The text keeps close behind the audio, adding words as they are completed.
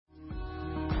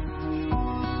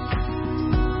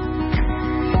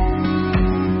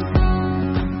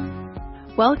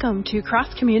Welcome to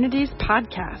Cross Communities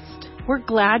Podcast. We're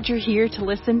glad you're here to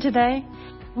listen today.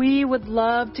 We would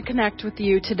love to connect with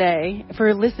you today.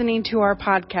 For listening to our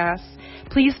podcast,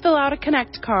 please fill out a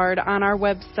Connect card on our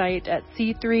website at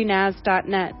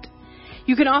c3nas.net.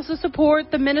 You can also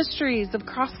support the ministries of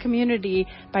Cross Community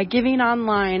by giving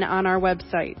online on our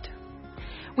website.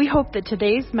 We hope that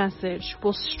today's message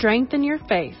will strengthen your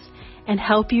faith and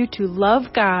help you to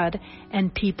love God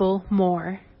and people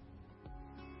more.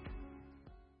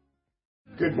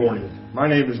 Good morning. My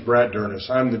name is Brad Dernis.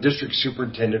 I'm the District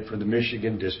Superintendent for the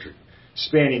Michigan District,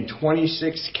 spanning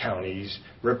 26 counties,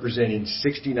 representing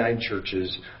 69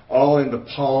 churches, all in the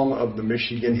palm of the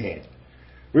Michigan hand.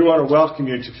 We want to welcome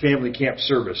you to Family Camp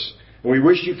Service. And we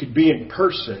wish you could be in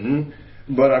person,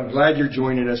 but I'm glad you're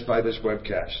joining us by this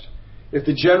webcast. If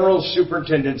the General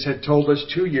Superintendents had told us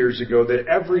 2 years ago that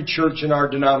every church in our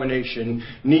denomination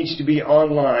needs to be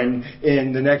online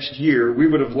in the next year, we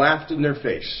would have laughed in their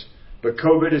face. But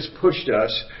COVID has pushed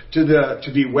us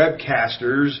to be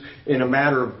webcasters in a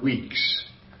matter of weeks.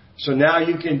 So now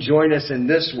you can join us in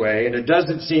this way, and it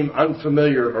doesn't seem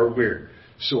unfamiliar or weird.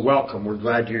 So welcome. We're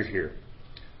glad you're here.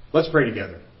 Let's pray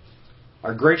together.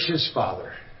 Our gracious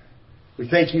Father, we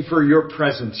thank you for your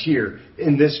presence here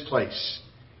in this place.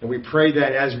 And we pray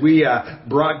that as we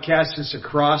broadcast this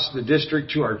across the district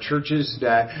to our churches,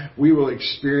 that we will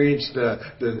experience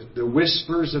the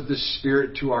whispers of the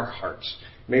Spirit to our hearts.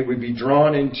 May we be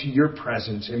drawn into your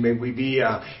presence, and may we be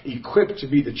equipped to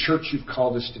be the church you've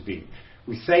called us to be.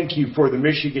 We thank you for the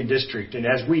Michigan District, and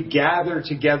as we gather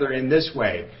together in this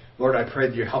way, Lord, I pray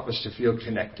that you help us to feel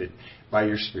connected by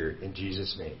your Spirit. In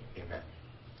Jesus' name, amen.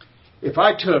 If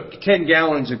I took 10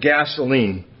 gallons of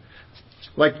gasoline,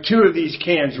 like 2 of these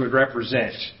cans would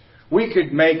represent, we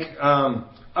could make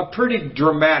a pretty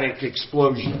dramatic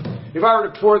explosion. If I were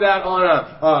to pour that on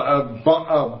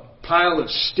a pile of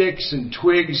sticks and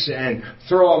twigs and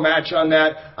throw a match on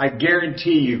that, I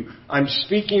guarantee you, I'm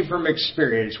speaking from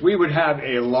experience, we would have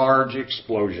a large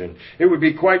explosion. It would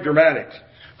be quite dramatic.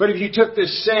 But if you took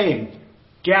this same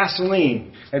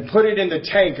gasoline and put it in the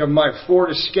tank of my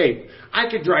Ford Escape, I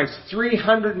could drive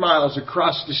 300 miles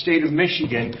across the state of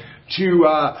Michigan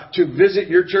to visit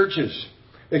your churches.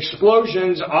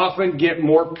 Explosions often get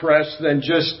more press than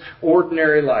just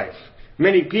ordinary life.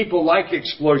 Many people like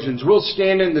explosions. We'll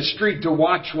stand in the street to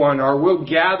watch one, or we'll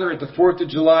gather at the 4th of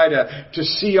July to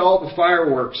see all the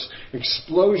fireworks.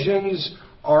 Explosions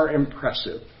are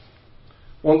impressive.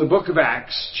 Well, in the book of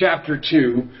Acts, chapter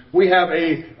 2, we have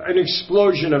an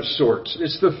explosion of sorts.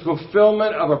 It's the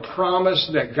fulfillment of a promise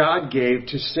that God gave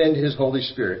to send His Holy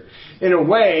Spirit. In a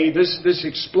way, this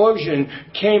explosion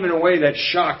came in a way that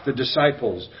shocked the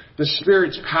disciples. The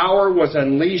Spirit's power was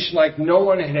unleashed like no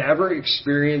one had ever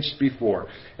experienced before.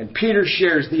 And Peter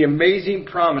shares the amazing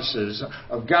promises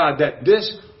of God that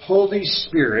this Holy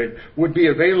Spirit would be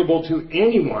available to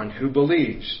anyone who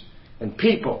believes. And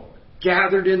people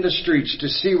gathered in the streets to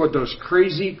see what those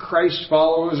crazy Christ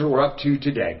followers were up to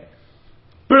today.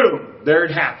 Boom! There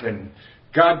it happened.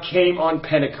 God came on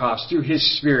Pentecost through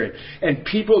His Spirit, and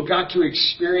people got to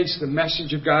experience the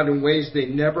message of God in ways they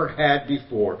never had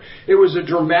before. It was a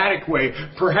dramatic way,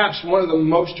 perhaps one of the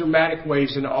most dramatic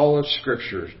ways in all of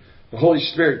Scripture. The Holy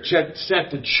Spirit set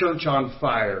the church on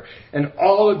fire, and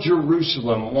all of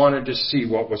Jerusalem wanted to see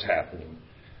what was happening.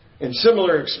 And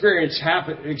similar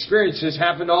experiences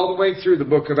happened all the way through the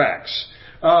book of Acts.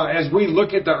 As we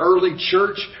look at the early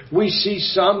church, we see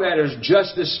some that is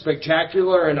just as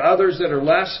spectacular and others that are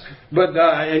less.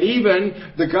 And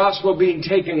even the gospel being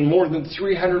taken more than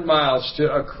 300 miles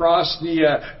across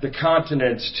the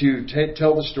continents to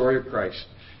tell the story of Christ.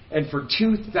 And for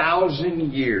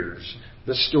 2,000 years,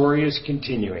 the story is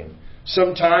continuing.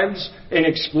 Sometimes in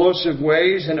explosive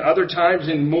ways, and other times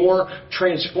in more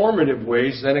transformative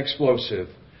ways than explosive.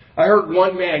 I heard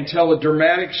one man tell a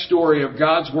dramatic story of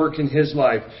God's work in his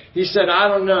life. He said, I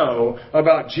don't know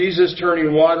about Jesus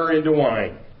turning water into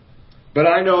wine, but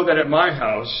I know that at my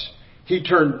house, He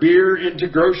turned beer into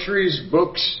groceries,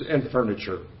 books, and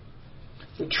furniture.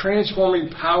 The transforming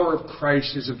power of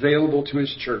Christ is available to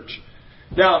His church.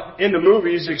 Now, in the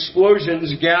movies,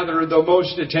 explosions gather the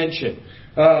most attention.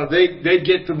 They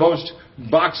get the most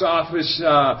box office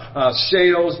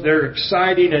sales. They're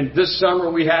exciting. And this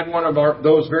summer we had one of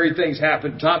those very things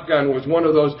happen. Top Gun was one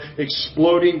of those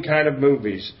exploding kind of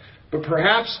movies. But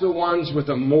perhaps the ones with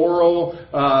a moral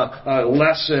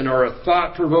lesson or a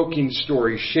thought-provoking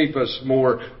story shape us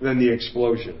more than the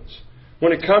explosions.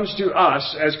 When it comes to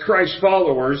us as Christ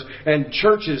followers and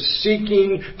churches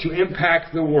seeking to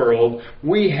impact the world,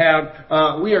 we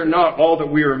are not all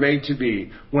that we are made to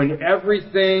be. When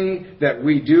everything that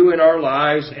we do in our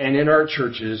lives and in our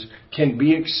churches can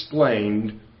be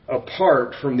explained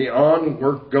apart from the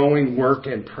ongoing work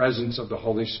and presence of the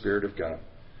Holy Spirit of God.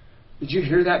 Did you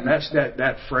hear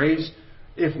that phrase?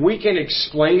 If we can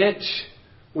explain it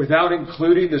without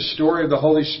including the story of the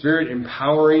Holy Spirit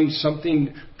empowering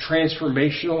something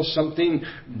transformational, something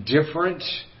different,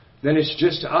 then it's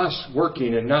just us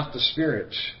working and not the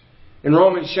Spirit. In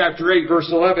Romans chapter 8, verse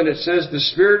 11, it says, the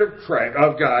Spirit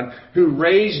of God, who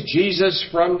raised Jesus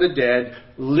from the dead,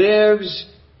 lives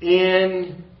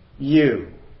in you.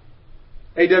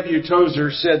 A.W. Tozer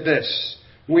said this,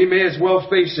 we may as well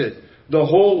face it. The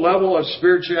whole level of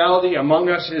spirituality among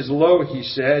us is low, he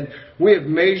said. We have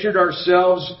measured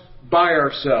ourselves by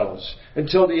ourselves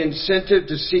until the incentive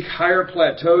to seek higher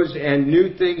plateaus and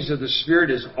new things of the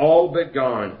Spirit is all but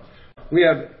gone. We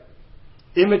have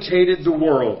imitated the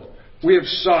world. We have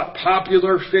sought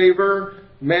popular favor,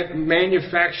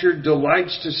 manufactured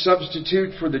delights to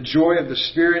substitute for the joy of the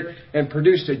Spirit, and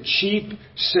produced a cheap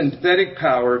synthetic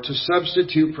power to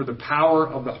substitute for the power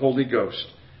of the Holy Ghost.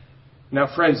 Now,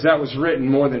 friends, that was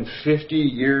written more than 50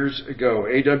 years ago.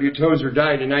 A.W. Tozer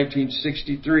died in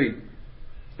 1963.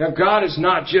 Now, God is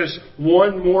not just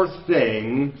one more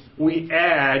thing we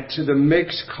add to the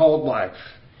mix called life.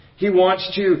 He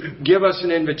wants to give us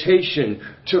an invitation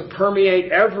to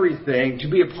permeate everything, to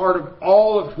be a part of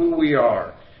all of who we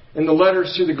are. In the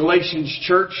letters to the Galatians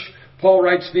church, Paul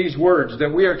writes these words,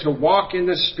 that we are to walk in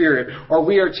the Spirit, or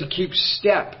we are to keep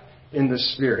step in the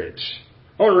Spirit.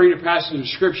 I want to read a passage of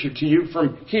Scripture to you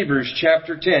from Hebrews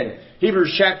chapter 10.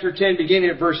 Hebrews chapter 10, beginning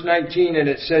at verse 19, and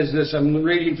it says this. I'm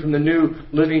reading from the New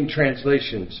Living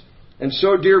Translations. And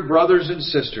so, dear brothers and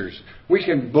sisters, we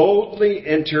can boldly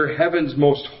enter heaven's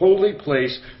most holy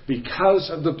place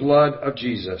because of the blood of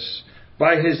Jesus.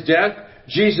 By His death,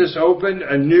 Jesus opened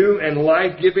a new and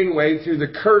life-giving way through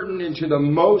the curtain into the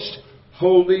most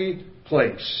holy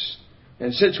place.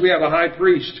 And since we have a high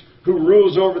priest who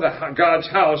rules over God's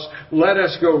house, let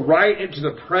us go right into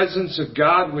the presence of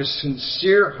God with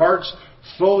sincere hearts,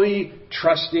 fully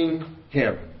trusting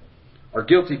Him. Our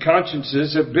guilty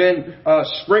consciences have been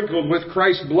sprinkled with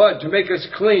Christ's blood to make us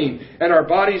clean, and our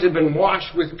bodies have been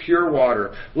washed with pure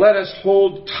water. Let us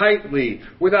hold tightly,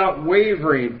 without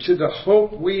wavering, to the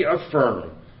hope we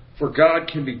affirm, for God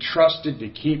can be trusted to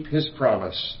keep His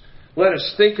promise. Let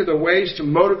us think of the ways to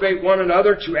motivate one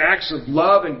another to acts of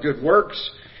love and good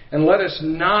works, and let us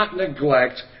not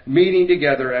neglect meeting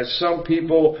together as some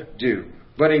people do,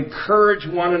 but encourage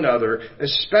one another,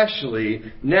 especially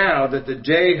now that the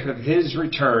day of His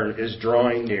return is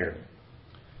drawing near.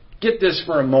 Get this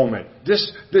for a moment.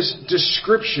 This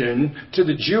description to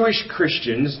the Jewish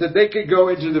Christians that they could go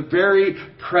into the very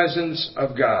presence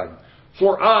of God.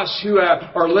 For us who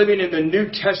are living in the New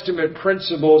Testament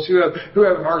principles, who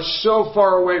are so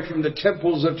far away from the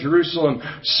temples of Jerusalem,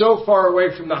 so far away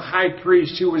from the high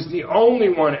priest who was the only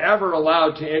one ever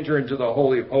allowed to enter into the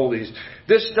Holy of Holies,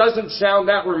 this doesn't sound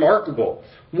that remarkable.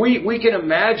 We can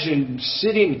imagine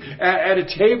sitting at a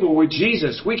table with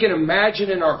Jesus. We can imagine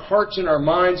in our hearts and our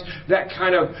minds that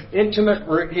kind of intimate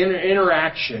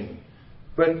interaction.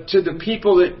 But to the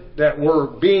people that were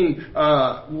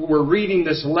reading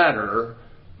this letter,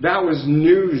 that was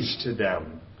news to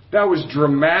them. That was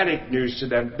dramatic news to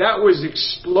them. That was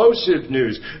explosive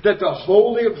news. That the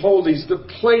Holy of Holies, the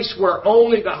place where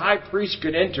only the high priest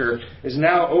could enter, is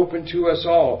now open to us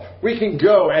all. We can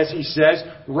go, as he says,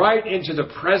 right into the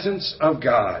presence of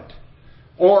God.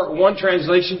 Or one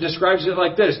translation describes it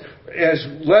like this, as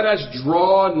let us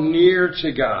draw near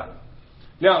to God.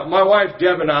 Now, my wife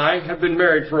Deb and I have been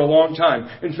married for a long time.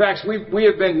 In fact, we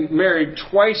have been married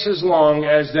twice as long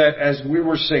as we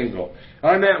were single.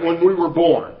 I meant when we were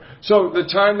born. So the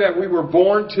time that we were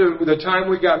born to the time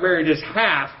we got married is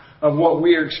half of what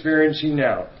we are experiencing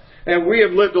now. And we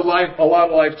have lived a lot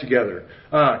of life together.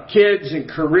 Kids and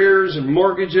careers and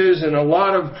mortgages and a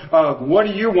lot of what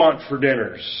do you want for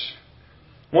dinners?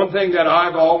 One thing that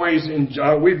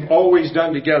we've always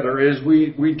done together is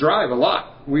we drive a lot.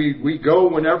 We go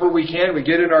whenever we can. We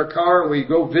get in our car and we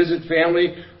go visit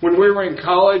family. When we were in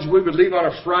college, we would leave on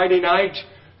a Friday night,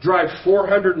 drive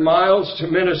 400 miles to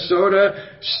Minnesota,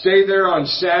 stay there on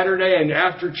Saturday, and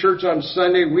after church on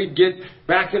Sunday, we'd get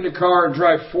back in the car and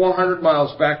drive 400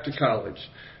 miles back to college.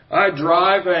 I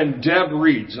drive and Deb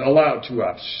reads aloud to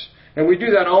us. And we do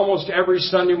that almost every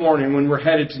Sunday morning when we're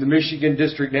headed to the Michigan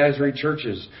District Nazarene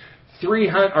churches.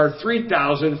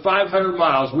 3,500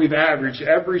 miles we've averaged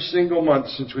every single month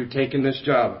since we've taken this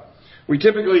job. We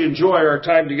typically enjoy our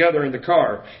time together in the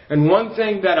car. And one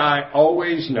thing that I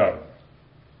always know,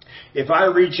 if I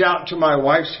reach out to my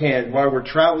wife's hand while we're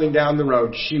traveling down the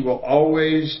road, she will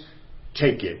always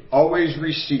take it, always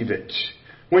receive it.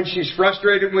 When she's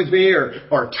frustrated with me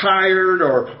or tired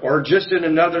or just in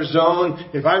another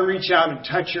zone, if I reach out and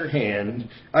touch her hand,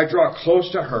 I draw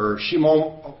close to her, she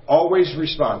always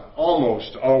responds,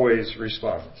 almost always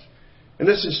responds. And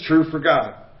this is true for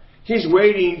God. He's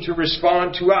waiting to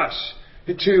respond to us,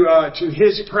 to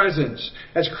His presence.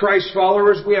 As Christ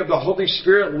followers, we have the Holy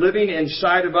Spirit living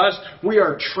inside of us. We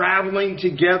are traveling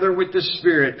together with the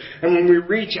Spirit. And when we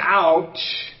reach out,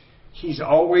 He's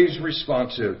always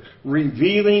responsive,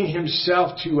 revealing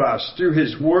Himself to us through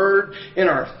His Word, in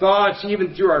our thoughts,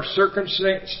 even through our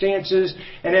circumstances.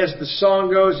 And as the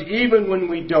song goes, even when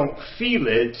we don't feel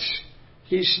it,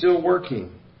 He's still working.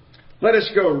 Let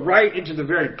us go right into the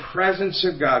very presence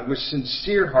of God with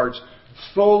sincere hearts,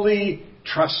 fully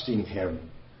trusting Him.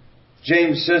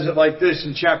 James says it like this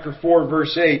in chapter 4,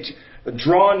 verse 8.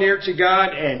 Draw near to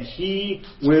God and He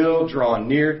will draw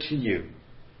near to you.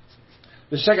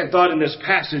 The second thought in this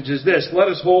passage is this: let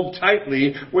us hold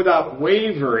tightly without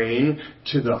wavering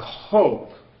to the hope.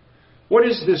 What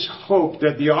is this hope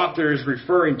that the author is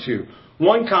referring to?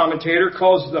 One commentator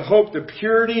calls the hope the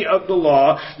purity of the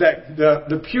law, that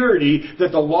the purity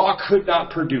that the law could not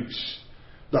produce.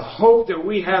 The hope that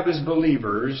we have as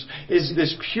believers is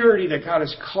this purity that God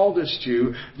has called us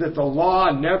to, that the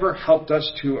law never helped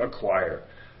us to acquire.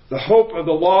 The hope of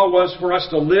the law was for us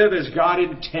to live as God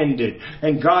intended.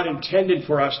 And God intended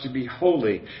for us to be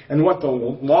holy. And what the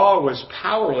law was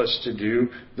powerless to do,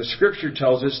 the Scripture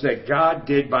tells us that God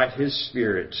did by His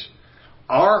Spirit.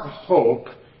 Our hope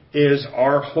is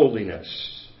our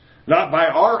holiness. Not by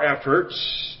our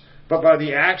efforts, but by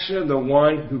the action of the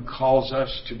one who calls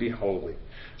us to be holy.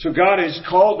 So God has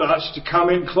called us to come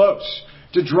in close,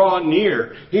 to draw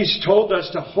near. He's told us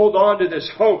to hold on to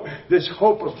this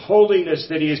hope of holiness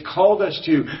that He has called us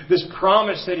to, this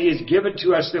promise that He has given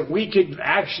to us that we could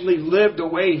actually live the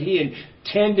way He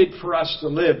intended for us to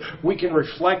live. We can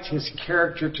reflect His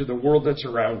character to the world that's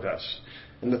around us.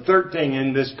 And the third thing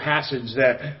in this passage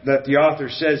that the author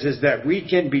says is that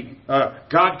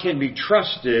God can be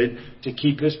trusted to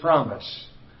keep His promise.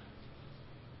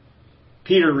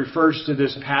 Peter refers to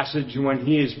this passage when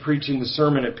he is preaching the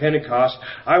sermon at Pentecost.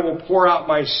 I will pour out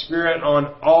my Spirit on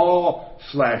all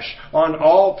flesh, on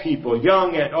all people,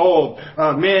 young and old,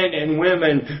 men and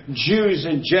women, Jews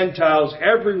and Gentiles,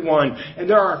 everyone. And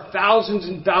there are thousands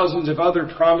and thousands of other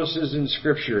promises in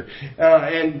Scripture.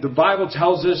 And the Bible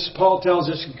tells us, Paul tells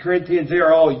us in Corinthians, they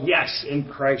are all yes in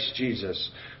Christ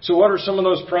Jesus. So what are some of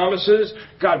those promises?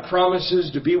 God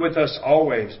promises to be with us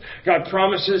always. God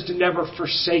promises to never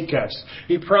forsake us.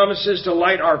 He promises to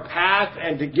light our path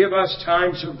and to give us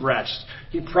times of rest.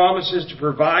 He promises to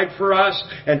provide for us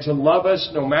and to love us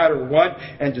no matter what,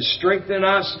 and to strengthen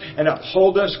us and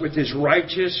uphold us with His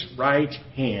righteous right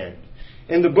hand.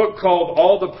 In the book called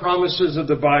All the Promises of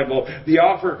the Bible, the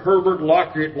author Herbert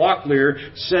Locklear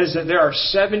says that there are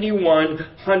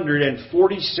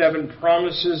 7,147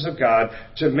 promises of God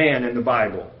to man in the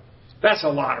Bible. That's a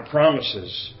lot of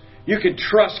promises. You can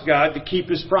trust God to keep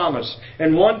His promise.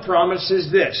 And one promise is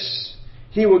this: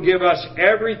 He will give us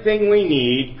everything we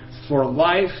need for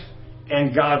life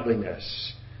and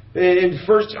godliness. In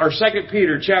 2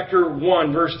 Peter chapter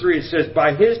 1, verse 3, it says,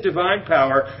 by His divine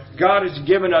power, God has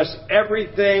given us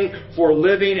everything for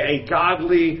living a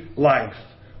godly life.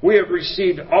 We have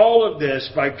received all of this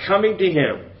by coming to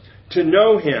Him, to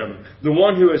know Him, the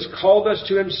one who has called us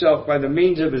to Himself by the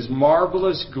means of His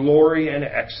marvelous glory and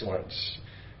excellence.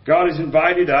 God has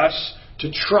invited us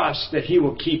to trust that He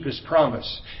will keep His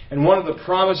promise. And one of the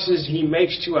promises He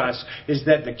makes to us is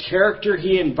that the character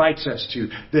He invites us to,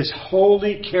 this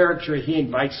holy character He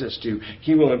invites us to,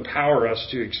 He will empower us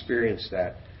to experience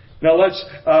that. Now let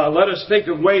us think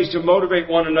of ways to motivate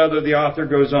one another, the author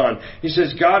goes on. He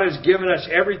says, God has given us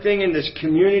everything in this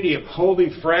community of holy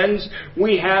friends.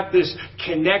 We have this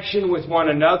connection with one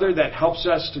another that helps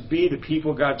us to be the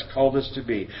people God's called us to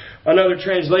be. Another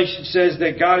translation says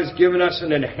that God has given us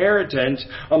an inheritance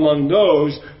among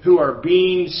those who are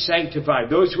being sanctified,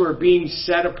 those who are being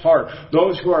set apart,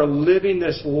 those who are living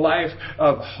this life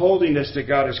of holiness that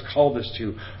God has called us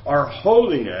to. Our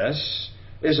holiness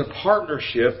is a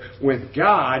partnership with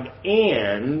God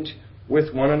and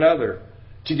with one another.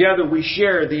 Together we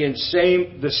share the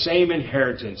same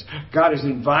inheritance. God has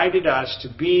invited us to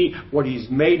be what He's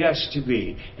made us to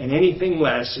be, and anything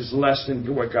less is less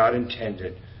than what God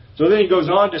intended. So then he goes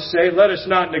on to say, let us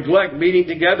not neglect meeting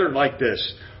together like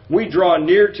this. We draw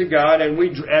near to God, and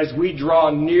as we draw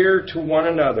near to one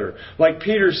another. Like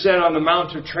Peter said on the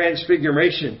Mount of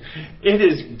Transfiguration, it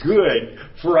is good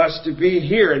for us to be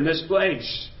here in this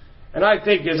place. And I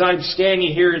think as I'm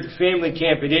standing here at the family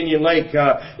camp at Indian Lake,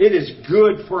 it is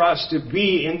good for us to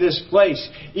be in this place.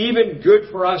 Even good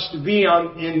for us to be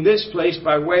in this place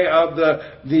by way of the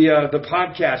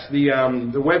podcast,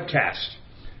 the webcast.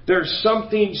 There's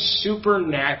something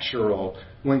supernatural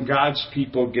when God's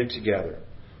people get together.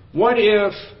 What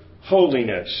if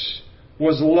holiness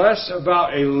was less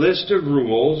about a list of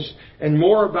rules and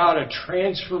more about a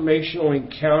transformational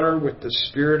encounter with the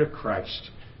Spirit of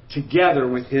Christ, together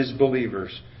with His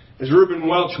believers? As Reuben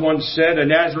Welch once said, a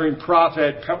Nazarene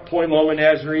prophet at Point Loma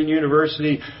Nazarene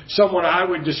University, someone I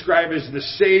would describe as the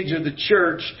sage of the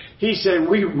church, he said,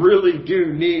 we really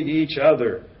do need each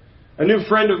other. A new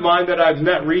friend of mine that I've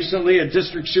met recently, a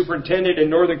district superintendent in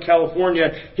Northern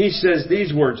California, he says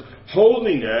these words,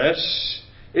 holiness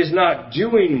is not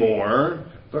doing more,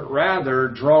 but rather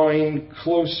drawing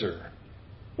closer.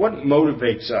 What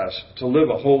motivates us to live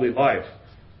a holy life?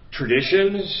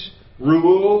 Traditions,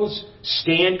 rules,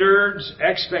 standards,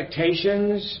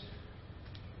 expectations?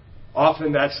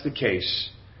 Often that's the case.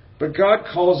 But God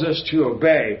calls us to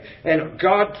obey, and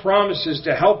God promises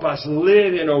to help us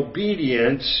live in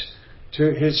obedience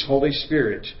to His Holy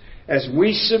Spirit. As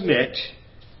we submit,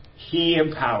 He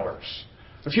empowers.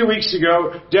 A few weeks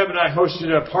ago, Deb and I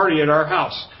hosted a party at our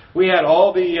house. We had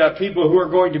all the people who are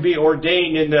going to be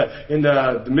ordained in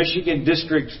the Michigan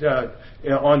district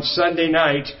on Sunday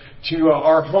night to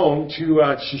our home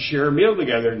to share a meal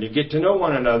together and to get to know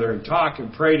one another and talk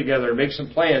and pray together and make some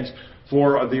plans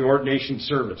for the ordination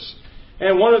service.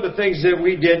 And one of the things that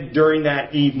we did during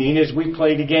that evening is we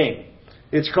played a game.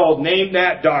 It's called Name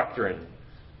That Doctrine.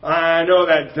 I know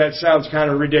that sounds kind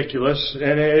of ridiculous,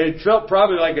 and it felt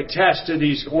probably like a test to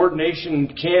these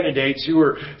ordination candidates who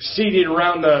were seated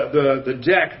around the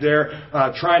deck there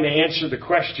trying to answer the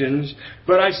questions.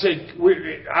 But I said,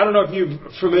 I don't know if you're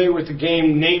familiar with the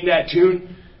game Name That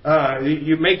Tune.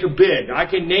 You make a bid. I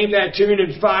can name that tune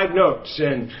in 5 notes.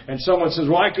 And someone says,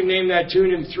 well, I can name that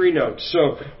tune in 3 notes.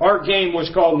 So our game was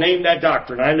called Name That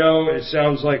Doctrine. I know it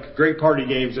sounds like great party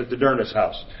games at the Dernis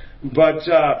house. But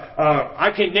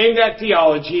I can name that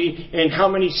theology in how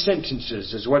many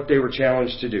sentences is what they were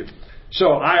challenged to do.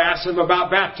 So I asked them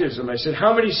about baptism. I said,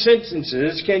 how many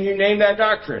sentences can you name that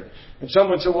doctrine? And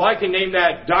someone said, well, I can name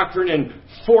that doctrine in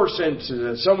 4 sentences.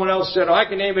 And someone else said, oh, I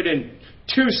can name it in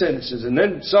 2 sentences. And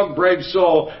then some brave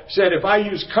soul said, if I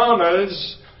use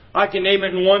commas, I can name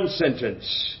it in 1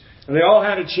 sentence. And they all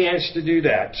had a chance to do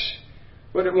that.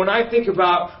 But when I think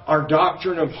about our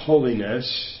doctrine of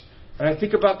holiness, and I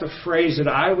think about the phrase that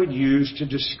I would use to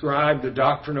describe the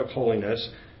doctrine of holiness,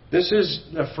 this is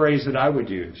the phrase that I would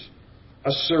use.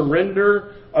 A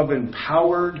surrender of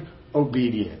empowered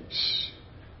obedience.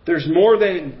 There's more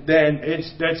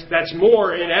that's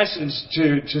more in essence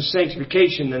to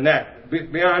sanctification than that.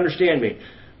 Understand me.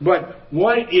 But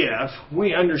what if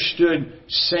we understood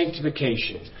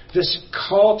sanctification, this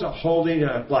call to holy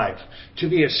life, to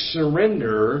be a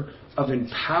surrender of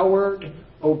empowered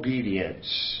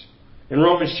obedience? In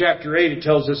Romans chapter 8, it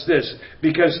tells us this,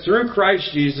 because through Christ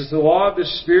Jesus, the law of the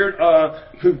Spirit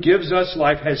who gives us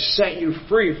life has set you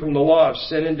free from the law of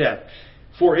sin and death.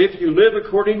 For if you live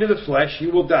according to the flesh,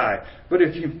 you will die. But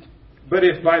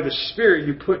if by the Spirit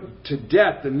you put to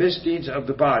death the misdeeds of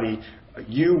the body,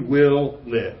 you will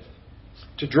live.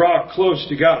 To draw close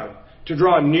to God, to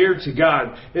draw near to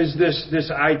God, is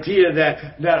this idea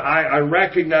that I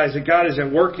recognize that God is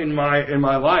at work in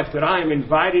my life, that I am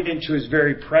invited into His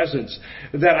very presence,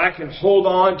 that I can hold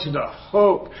on to the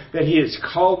hope that He has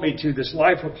called me to, this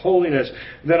life of holiness,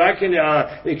 that I can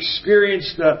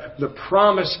experience the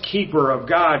promise keeper of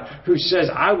God who says,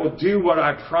 I will do what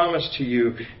I promised to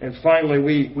you. And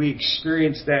finally, we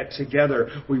experience that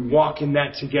together. We walk in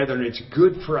that together, and it's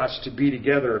good for us to be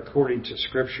together according to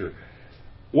Scripture.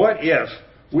 What if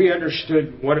we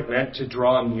understood what it meant to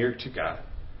draw near to God?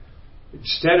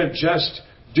 Instead of just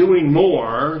doing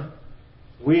more,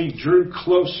 we drew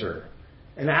closer.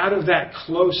 And out of that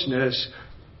closeness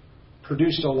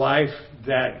produced a life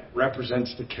that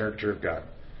represents the character of God.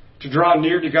 To draw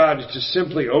near to God is to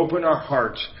simply open our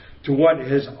hearts to what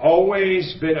has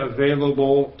always been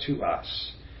available to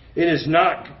us. It is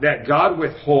not that God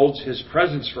withholds His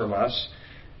presence from us.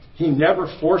 He never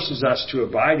forces us to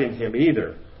abide in Him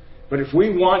either. But if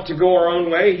we want to go our own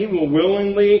way, He will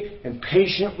willingly and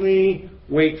patiently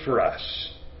wait for us.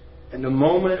 And the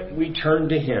moment we turn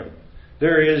to Him,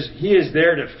 He is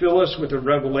there to fill us with a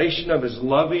revelation of His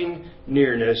loving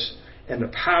nearness and the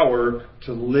power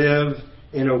to live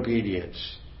in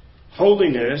obedience.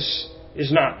 Holiness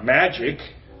is not magic,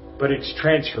 but it's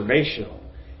transformational.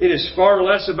 It is far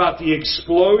less about the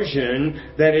explosion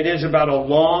than it is about a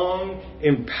long,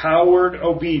 empowered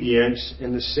obedience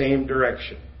in the same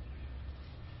direction.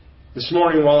 This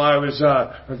morning while I was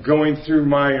going through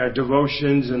my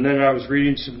devotions and then I was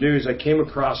reading some news, I came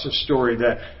across a story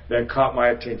that caught my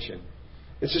attention.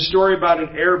 It's a story about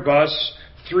an Airbus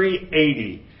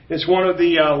 380. It's one of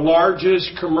the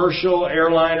largest commercial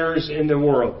airliners in the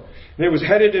world. And it was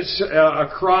headed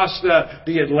across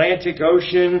the Atlantic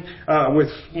Ocean with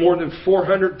more than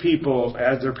 400 people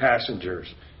as their passengers.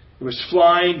 It was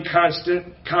flying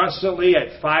constantly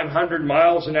at 500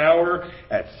 miles an hour,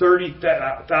 at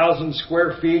 30,000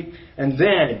 square feet. And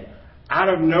then, out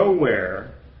of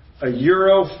nowhere, a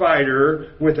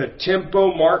Eurofighter with a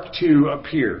Tempo Mark II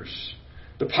appears.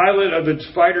 The pilot of the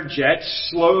fighter jet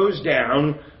slows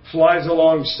down, flies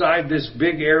alongside this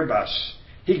big Airbus.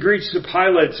 He greets the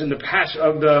pilots and of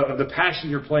the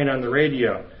passenger plane on the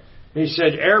radio. And he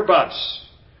said, "Airbus,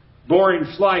 boring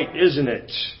flight, isn't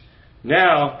it?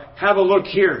 Now, have a look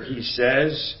here," he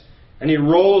says. And he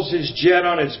rolls his jet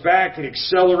on its back and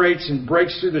accelerates and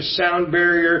breaks through the sound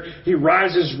barrier. He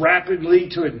rises rapidly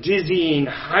to a dizzying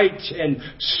height and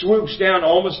swoops down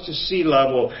almost to sea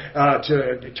level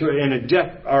in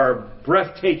a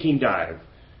breathtaking dive.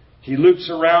 He loops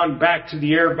around back to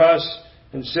the Airbus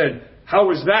and said, "How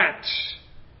was that?"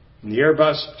 And the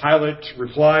Airbus pilot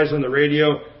replies on the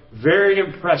radio, "Very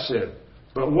impressive.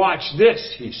 But watch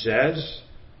this," he says.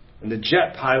 And the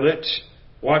jet pilot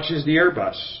watches the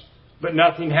Airbus. But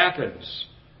nothing happens.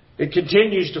 It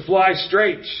continues to fly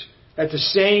straight at the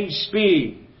same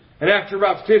speed. And after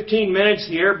about 15 minutes,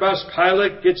 the Airbus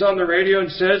pilot gets on the radio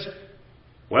and says,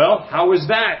 "Well, how was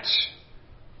that?"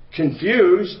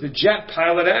 Confused, the jet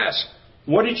pilot asks,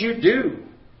 "What did you do?"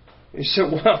 He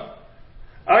said, "Well,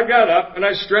 I got up and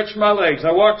I stretched my legs.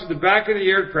 I walked to the back of the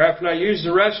aircraft and I used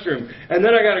the restroom. And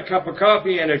then I got a cup of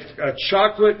coffee and a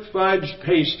chocolate fudge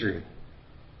pastry."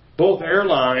 Both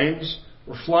airlines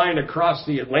were flying across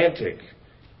the Atlantic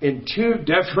in two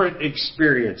different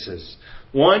experiences.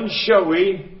 One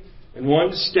showy and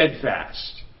one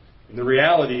steadfast. And the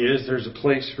reality is there's a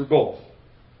place for both.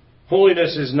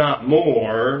 Holiness is not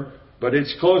more, but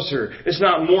it's closer. It's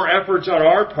not more efforts on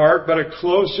our part, but a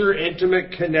closer,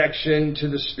 intimate connection to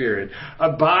the Spirit.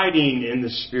 Abiding in the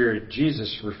Spirit,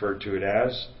 Jesus referred to it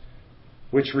as,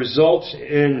 which results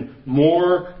in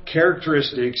more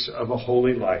characteristics of a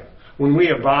holy life. When we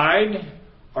abide,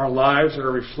 our lives are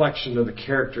a reflection of the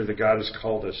character that God has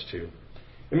called us to.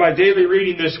 In my daily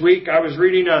reading this week, I was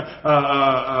reading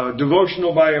a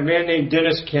devotional by a man named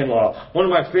Dennis Kinlaw, one of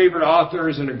my favorite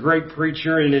authors and a great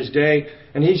preacher in his day.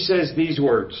 And he says these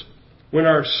words, "When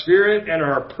our spirit and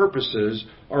our purposes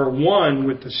are one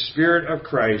with the Spirit of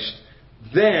Christ,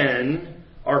 then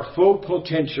our full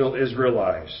potential is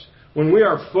realized. When we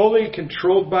are fully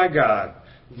controlled by God,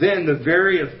 then the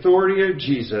very authority of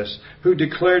Jesus, who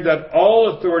declared that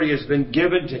all authority has been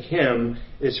given to Him,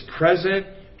 is present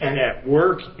and at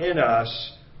work in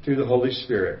us through the Holy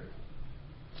Spirit."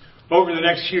 Over the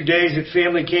next few days at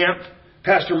Family Camp,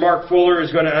 Pastor Mark Fuller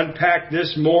is going to unpack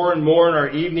this more and more in our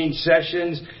evening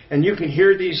sessions. And you can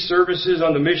hear these services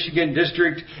on the Michigan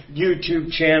District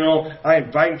YouTube channel. I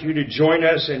invite you to join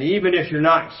us. And even if you're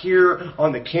not here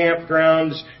on the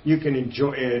campgrounds, you can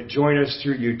join us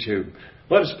through YouTube.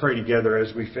 Let us pray together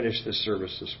as we finish this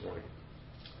service this morning.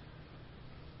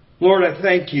 Lord, I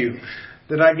thank you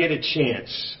that I get a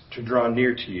chance to draw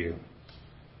near to you.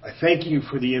 I thank you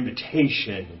for the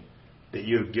invitation that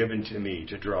you have given to me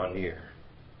to draw near.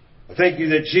 I thank you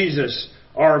that Jesus,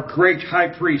 our great high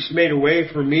priest, made a way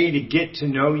for me to get to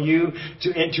know you,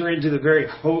 to enter into the very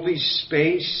holy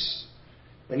space.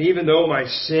 And even though my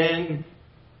sin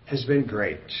has been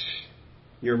great,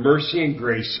 your mercy and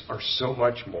grace are so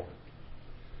much more.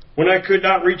 When I could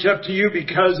not reach up to you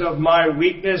because of my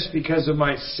weakness, because of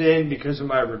my sin, because of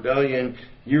my rebellion,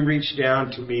 you reached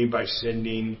down to me by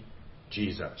sending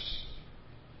Jesus.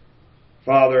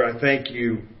 Father, I thank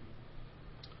you.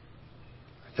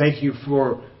 I thank you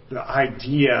for the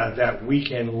idea that we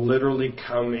can literally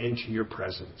come into your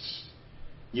presence.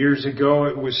 Years ago,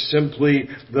 it was simply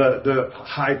the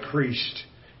high priest.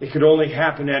 It could only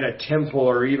happen at a temple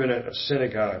or even at a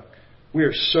synagogue. We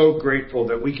are so grateful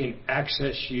that we can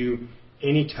access you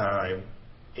anytime,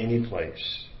 any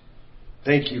place.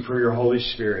 Thank you for your Holy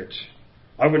Spirit.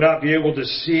 I would not be able to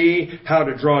see how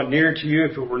to draw near to you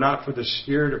if it were not for the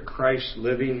Spirit of Christ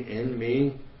living in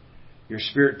me. Your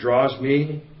Spirit draws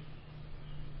me.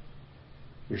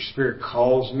 Your Spirit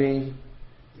calls me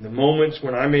in the moments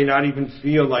when I may not even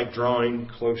feel like drawing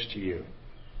close to you.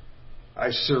 I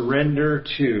surrender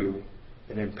to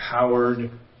an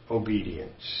empowered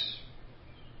obedience.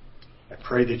 I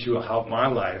pray that you will help my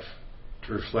life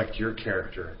to reflect your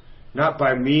character, not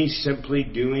by me simply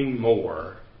doing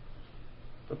more,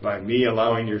 but by me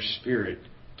allowing your Spirit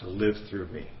to live through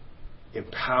me.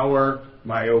 Empower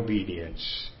my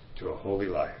obedience to a holy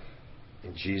life.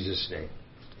 In Jesus' name,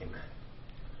 amen.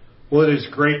 Well, it is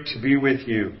great to be with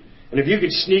you. And if you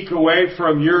could sneak away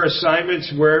from your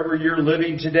assignments wherever you're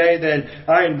living today, then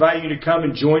I invite you to come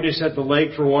and join us at the lake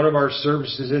for one of our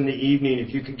services in the evening.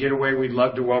 If you could get away, we'd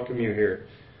love to welcome you here.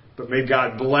 But may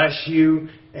God bless you,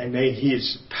 and may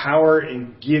His power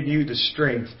and give you the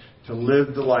strength to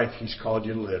live the life He's called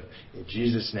you to live. In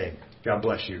Jesus' name, God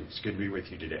bless you. It's good to be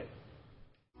with you today.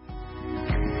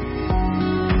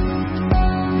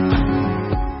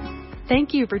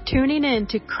 Thank you for tuning in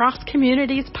to Cross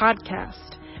Communities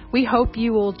Podcast. We hope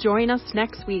you will join us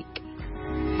next week.